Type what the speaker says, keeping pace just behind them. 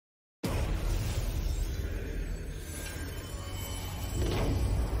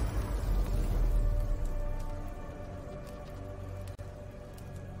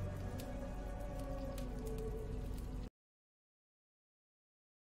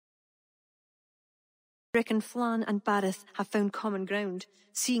Reckon Flann and Bareth have found common ground,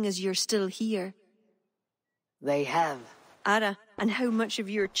 seeing as you're still here. They have. Ara, and how much of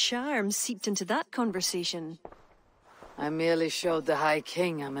your charm seeped into that conversation? I merely showed the High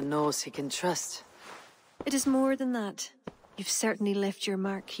King I'm a nose he can trust. It is more than that. You've certainly left your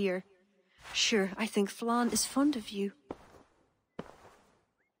mark here. Sure, I think Flann is fond of you.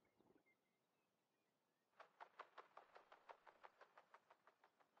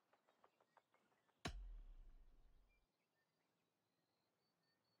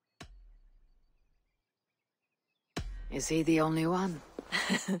 Is he the only one?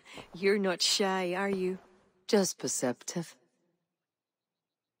 You're not shy, are you? Just perceptive.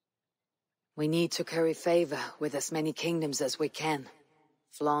 We need to curry favor with as many kingdoms as we can.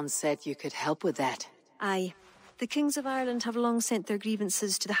 Flann said you could help with that. Aye. The kings of Ireland have long sent their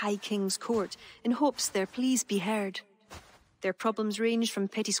grievances to the High King's court in hopes their pleas be heard. Their problems range from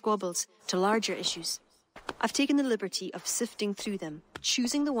petty squabbles to larger issues. I've taken the liberty of sifting through them,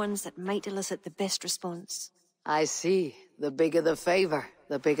 choosing the ones that might elicit the best response. I see. The bigger the favor,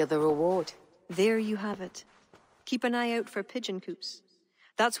 the bigger the reward. There you have it. Keep an eye out for pigeon coops.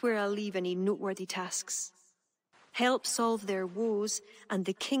 That's where I'll leave any noteworthy tasks. Help solve their woes, and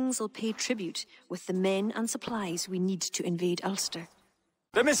the kings will pay tribute with the men and supplies we need to invade Ulster.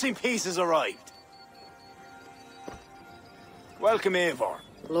 The missing piece has arrived. Welcome, Eivor.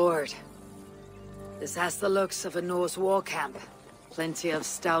 Lord, this has the looks of a Norse war camp. Plenty of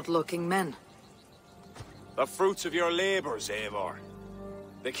stout-looking men. The fruits of your labors, Eivor.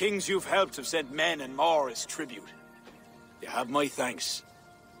 The kings you've helped have sent men and more as tribute. You have my thanks.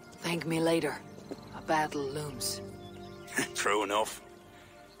 Thank me later. A battle looms. True enough.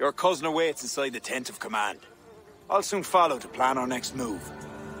 Your cousin awaits inside the tent of command. I'll soon follow to plan our next move.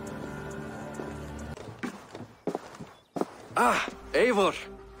 Ah, Eivor.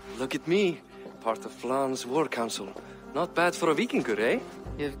 Look at me. Part of Flann's war council. Not bad for a Vikingur, eh?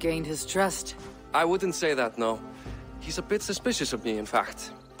 You've gained his trust. I wouldn't say that, no. He's a bit suspicious of me, in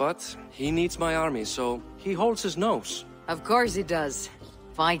fact. But he needs my army, so he holds his nose. Of course he does.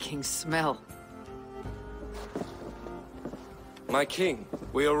 Vikings smell. My king.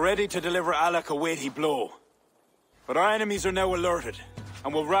 We are ready to deliver Alec a weighty blow. But our enemies are now alerted,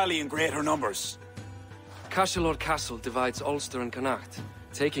 and will rally in greater numbers. Cashel Castle divides Ulster and Connacht.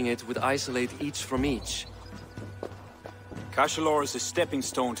 Taking it would isolate each from each. Cashel is a stepping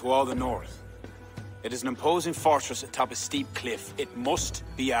stone to all the north. It is an imposing fortress atop a steep cliff. It must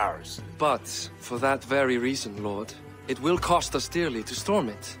be ours. But, for that very reason, Lord, it will cost us dearly to storm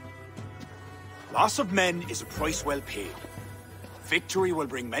it. Loss of men is a price well paid. Victory will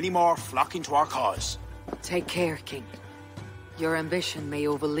bring many more flocking to our cause. Take care, King. Your ambition may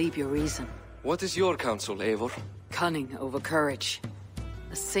overleap your reason. What is your counsel, Eivor? Cunning over courage.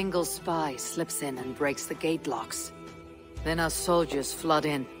 A single spy slips in and breaks the gate locks. Then our soldiers flood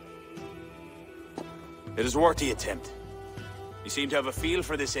in. It is worth the attempt. You seem to have a feel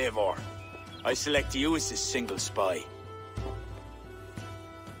for this, Eivor. I select you as this single spy.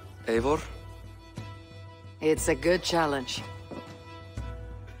 Eivor? It's a good challenge.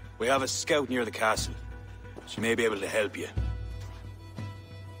 We have a scout near the castle. She may be able to help you.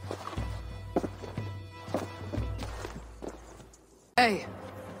 Hey,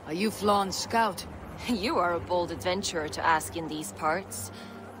 are you Flann's scout? You are a bold adventurer to ask in these parts.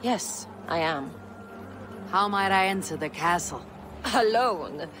 Yes, I am. How might I enter the castle?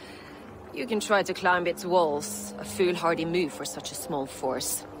 Alone? You can try to climb its walls. A foolhardy move for such a small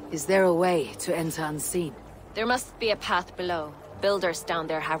force. Is there a way to enter unseen? There must be a path below. Builders down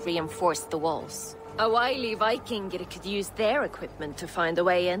there have reinforced the walls. A wily Viking could use their equipment to find a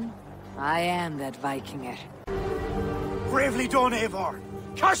way in. I am that Vikinger. Bravely done, Eivor!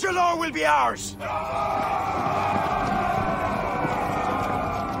 Cashel will be ours!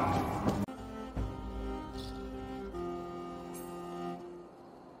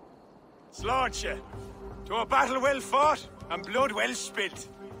 Slaunch you! To a battle well fought and blood well spilt.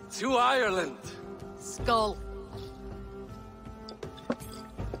 To Ireland! Skull.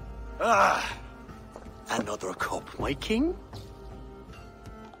 Ah! Another cup, my king?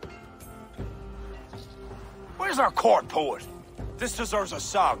 Where's our court poet? This deserves a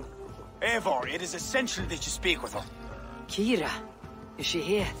song. Eivor, it is essential that you speak with her. Kira, is she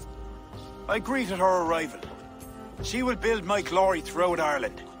here? I greeted her arrival. She will build my glory throughout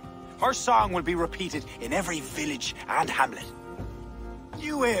Ireland. Her song will be repeated in every village and hamlet.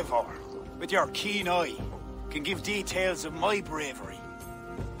 You, Eivor, with your keen eye, can give details of my bravery.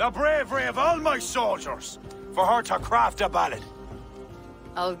 The bravery of all my soldiers, for her to craft a ballad.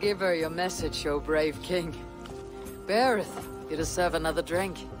 I'll give her your message, O brave king. Beareth, you deserve another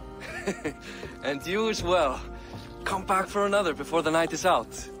drink. And you as well. Come back for another before the night is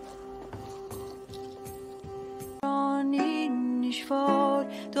out.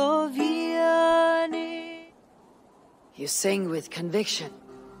 You sing with conviction.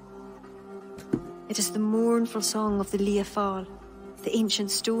 It is the mournful song of the Liafal, the ancient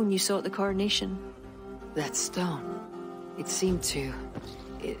stone you saw at the coronation. That stone, it seemed to...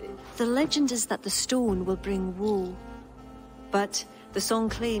 The legend is that the stone will bring woe. But the song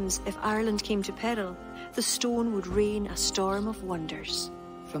claims if Ireland came to peril, the stone would rain a storm of wonders.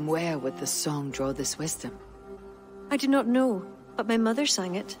 From where would the song draw this wisdom? I do not know, but my mother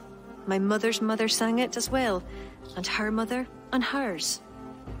sang it. My mother's mother sang it as well, and her mother, and hers.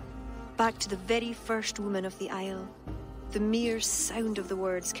 Back to the very first woman of the Isle. The mere sound of the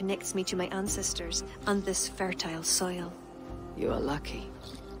words connects me to my ancestors and this fertile soil. You are lucky.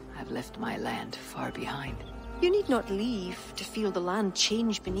 I've left my land far behind. You need not leave to feel the land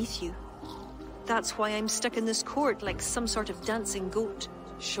change beneath you. That's why I'm stuck in this court like some sort of dancing goat.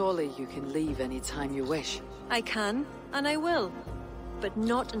 Surely you can leave any time you wish. I can, and I will. But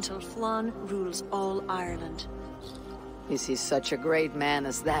not until Flann rules all Ireland. Is he such a great man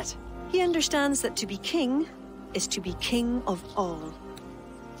as that? He understands that to be king is to be king of all.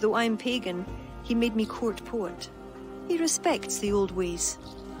 Though I'm pagan, he made me court poet. He respects the old ways.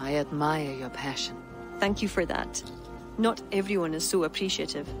 I admire your passion. Thank you for that. Not everyone is so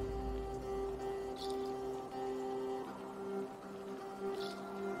appreciative.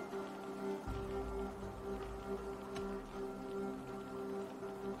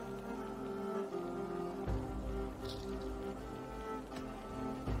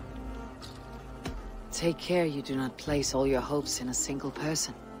 Take care you do not place all your hopes in a single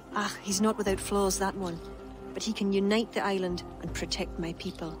person. Ah, he's not without flaws, that one. But he can unite the island and protect my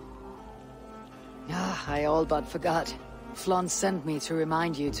people. Ah, I all but forgot. Flann sent me to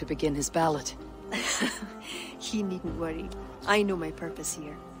remind you to begin his ballad. He needn't worry. I know my purpose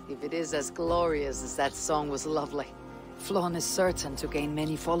here. If it is as glorious as that song was lovely, Flann is certain to gain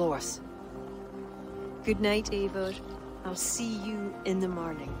many followers. Good night, Eivor. I'll see you in the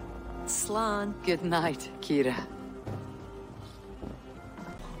morning. Slan. Good night, Kira.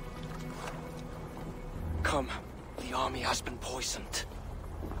 Come. The army has been poisoned.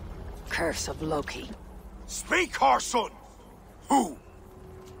 Curse of Loki. Speak, our son! Who?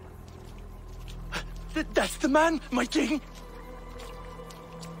 That's the man, my king!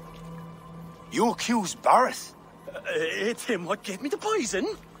 You accuse Bareth? It's him what gave me the poison.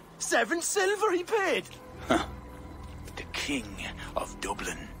 7 silver he paid. Huh. The King of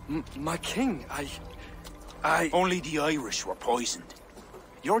Dublin. My king, I... Only the Irish were poisoned.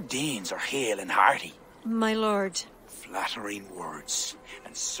 Your Danes are hale and hearty. My lord. Flattering words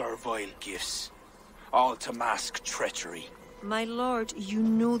and servile gifts, all to mask treachery. My lord, you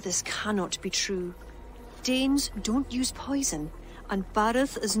know this cannot be true. Danes don't use poison, and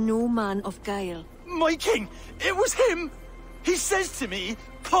Bareth is no man of guile. My king, it was him! He says to me,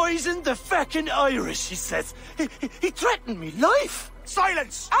 poison the feckin' Irish, he says. He threatened me life!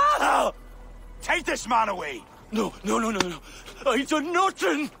 Silence! Ah! Take this man away! No. I done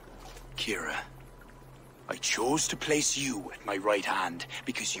nothing! Kira, I chose to place you at my right hand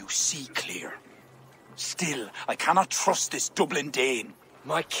because you see clear. Still, I cannot trust this Dublin Dane.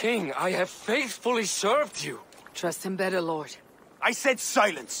 My king, I have faithfully served you. Trust him better, Lord. I said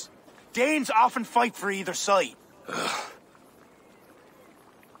silence. Danes often fight for either side.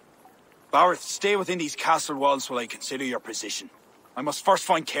 Bareth, stay within these castle walls while I consider your position. I must first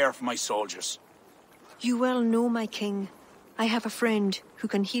find care for my soldiers. You well know, my king. I have a friend who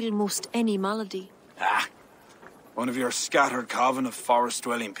can heal most any malady. Ah, one of your scattered coven of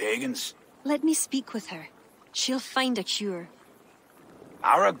forest-dwelling pagans. Let me speak with her. She'll find a cure.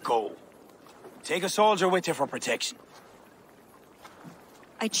 Ara, go. Take a soldier with you for protection.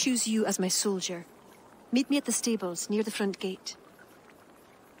 I choose you as my soldier. Meet me at the stables near the front gate.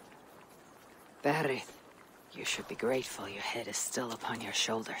 Bareth, you should be grateful your head is still upon your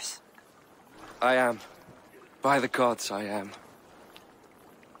shoulders. I am. By the gods, I am.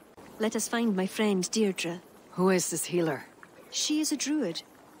 Let us find my friend Deirdre. Who is this healer? She is a druid.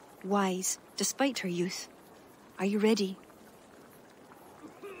 Wise, despite her youth. Are you ready?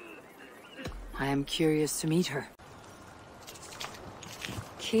 I am curious to meet her.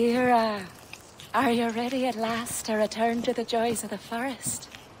 Kira, are you ready at last to return to the joys of the forest?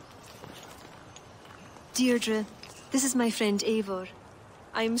 Deirdre, this is my friend Eivor.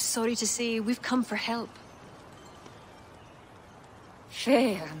 I'm sorry to say we've come for help.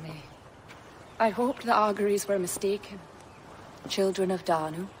 Fear me. I hoped the auguries were mistaken. Children of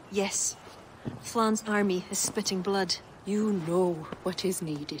Danu? Yes. Flann's army is spitting blood. You know what is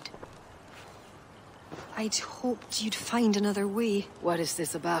needed. I'd hoped you'd find another way. What is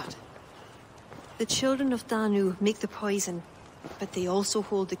this about? The Children of Danu make the poison, but they also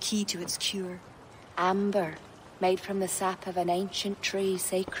hold the key to its cure. Amber, made from the sap of an ancient tree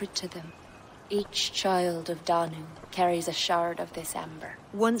sacred to them. Each child of Danu carries a shard of this amber.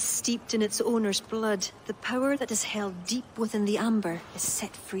 Once steeped in its owner's blood, the power that is held deep within the amber is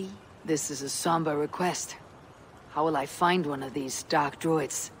set free. This is a somber request. How will I find one of these dark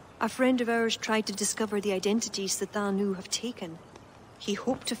druids? A friend of ours tried to discover the identities the Danu have taken. He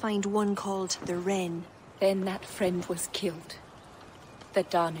hoped to find one called the Wren. Then that friend was killed. The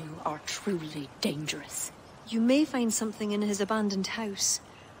Danu are truly dangerous. You may find something in his abandoned house,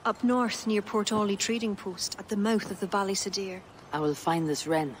 up north near Port Ollie trading post at the mouth of the Ballysadare. I will find this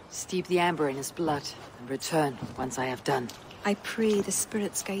Wren, steep the amber in his blood, and return once I have done. I pray the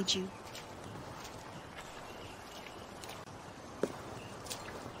spirits guide you.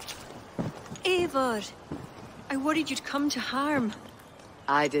 Eivor! I worried you'd come to harm.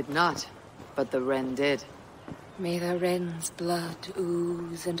 I did not, but the Wren did. May the Wren's blood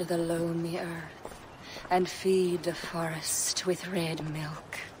ooze into the loamy earth, and feed the forest with red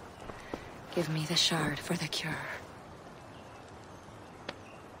milk. Give me the shard for the cure.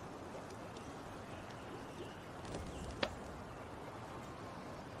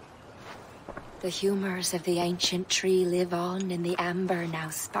 The humors of the ancient tree live on in the amber now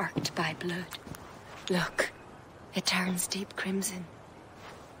sparked by blood. Look, it turns deep crimson.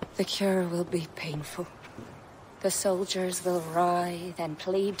 The cure will be painful. The soldiers will writhe and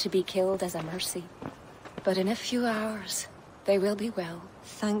plead to be killed as a mercy. But in a few hours, they will be well.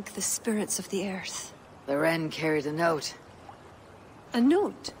 Thank the spirits of the earth. The Wren carried a note. A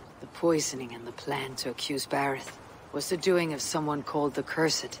note? The poisoning and the plan to accuse Bareth was the doing of someone called the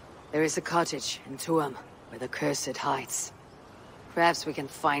Cursed. There is a cottage in Tuam where the Cursed hides. Perhaps we can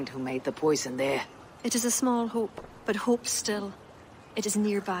find who made the poison there. It is a small hope, but hope still. It is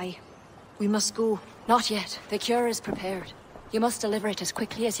nearby. We must go. Not yet. The cure is prepared. You must deliver it as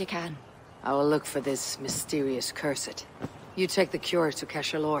quickly as you can. I will look for this mysterious Cursed. You take the cure to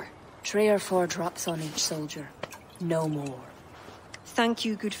Cashalor. 3 or 4 drops on each soldier. No more. Thank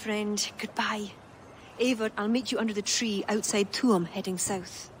you, good friend. Goodbye. Eivor, I'll meet you under the tree outside Tuam, heading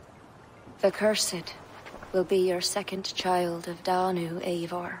south. The Cursed will be your second child of Danu,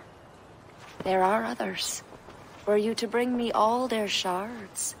 Eivor. There are others. Were you to bring me all their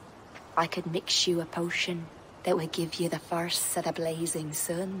shards, I could mix you a potion that would give you the first of the blazing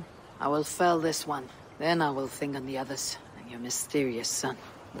sun. I will fell this one. Then I will think on the others and your mysterious son.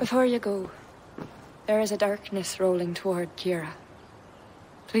 Before you go, there is a darkness rolling toward Kira.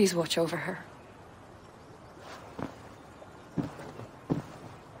 Please watch over her.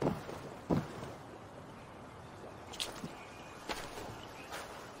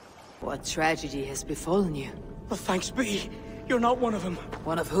 What tragedy has befallen you? Well, thanks be. You're not one of them.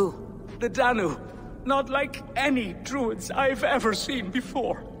 One of who? The Danu. Not like any druids I've ever seen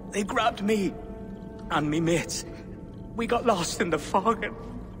before. They grabbed me and me mates. We got lost in the fog and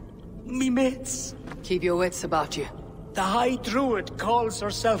me mates. Keep your wits about you. The High Druid calls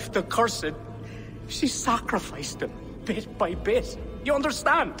herself the Cursed. She sacrificed them, bit by bit. You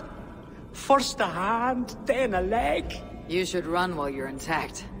understand? First a hand, then a leg. You should run while you're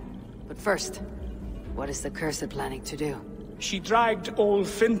intact. But first, what is the Cursed planning to do? She dragged old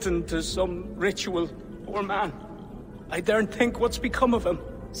Finton to some ritual. Poor man. I daren't think what's become of him.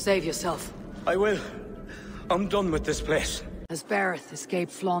 Save yourself. I will. I'm done with this place. Has Bareth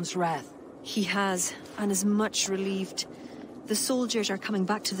escaped Flaun's wrath? He has, and is much relieved. The soldiers are coming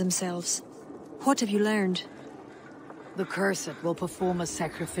back to themselves. What have you learned? The Cursed will perform a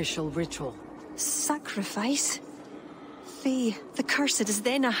sacrificial ritual. Sacrifice? Faye, the Cursed is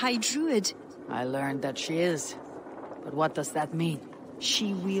then a High Druid. I learned that she is. But what does that mean?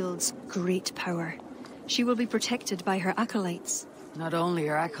 She wields great power. She will be protected by her acolytes. Not only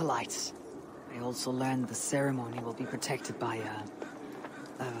her acolytes. I also learned the ceremony will be protected by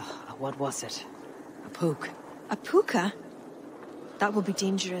what was it? A pook. A puka? That will be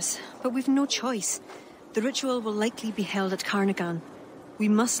dangerous, but we've no choice. The ritual will likely be held at Carnagan. We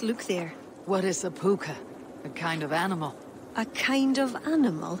must look there. What is a puka? A kind of animal? A kind of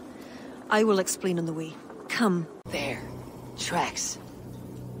animal? I will explain on the way. Come. There. Tracks.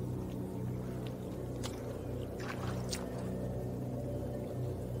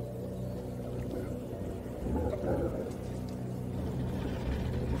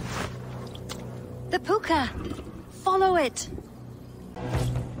 The puka! Follow it!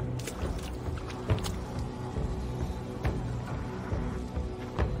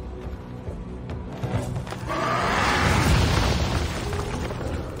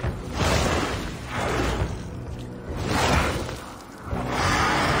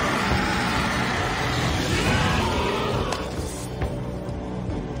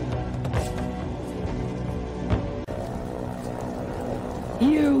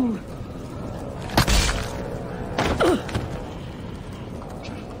 You!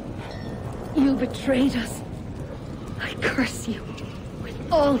 You betrayed us. I curse you with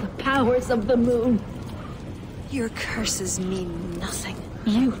all the powers of the moon. Your curses mean nothing.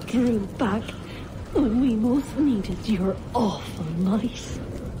 You drew back when we most needed your awful might.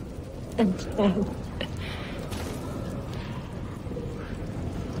 And now...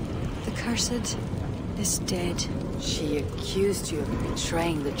 The cursed is dead. She accused you of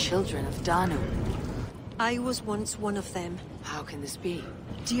betraying the Children of Danu. I was once one of them. How can this be?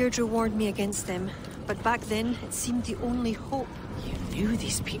 Deirdre warned me against them, but back then it seemed the only hope. You knew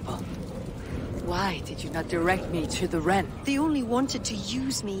these people. Why did you not direct me to the Wren? They only wanted to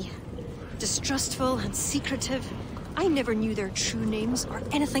use me. Distrustful and secretive. I never knew their true names or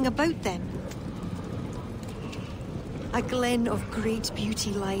anything about them. A glen of great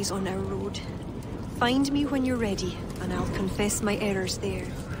beauty lies on our road. Find me when you're ready, and I'll confess my errors there.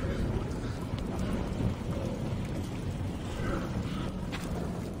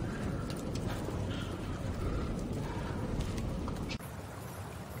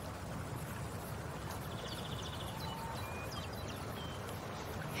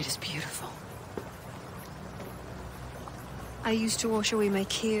 It is beautiful. I used to wash away my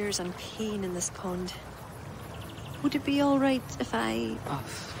cares and pain in this pond. Would it be all right if I...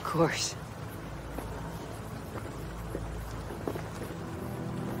 Of course.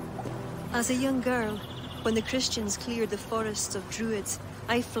 As a young girl, when the Christians cleared the forests of Druids,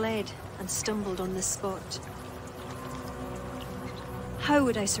 I fled and stumbled on this spot. How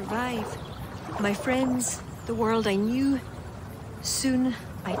would I survive? My friends, the world I knew. Soon,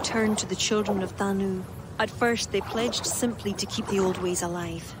 I turned to the Children of Danu. At first, they pledged simply to keep the old ways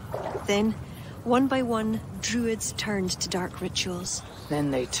alive. Then, one by one, Druids turned to dark rituals.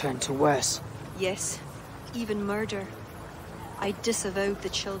 Then they turned to worse. Yes, even murder. I disavowed the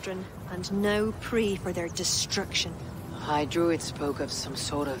children, and now pray for their destruction. The High Druid spoke of some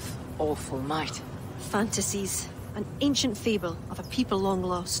sort of awful might. Fantasies, an ancient fable of a people long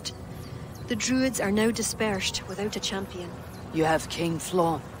lost. The Druids are now dispersed without a champion. You have King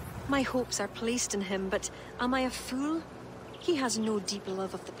Flawn. My hopes are placed in him, but am I a fool? He has no deep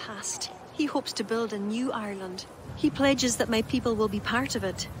love of the past. He hopes to build a new Ireland. He pledges that my people will be part of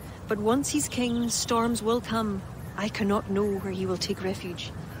it. But once he's king, storms will come. I cannot know where he will take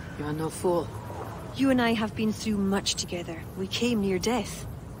refuge. You are no fool. You and I have been through much together. We came near death.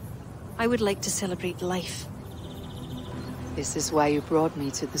 I would like to celebrate life. This is why you brought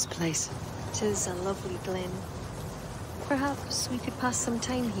me to this place. 'Tis a lovely glen. Perhaps we could pass some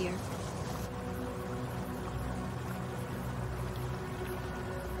time here.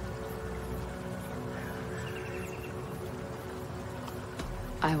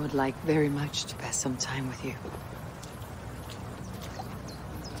 I would like very much to pass some time with you.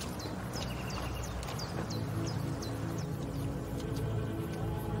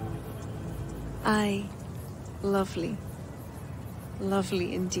 Aye. Lovely.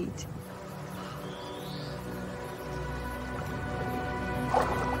 Lovely indeed.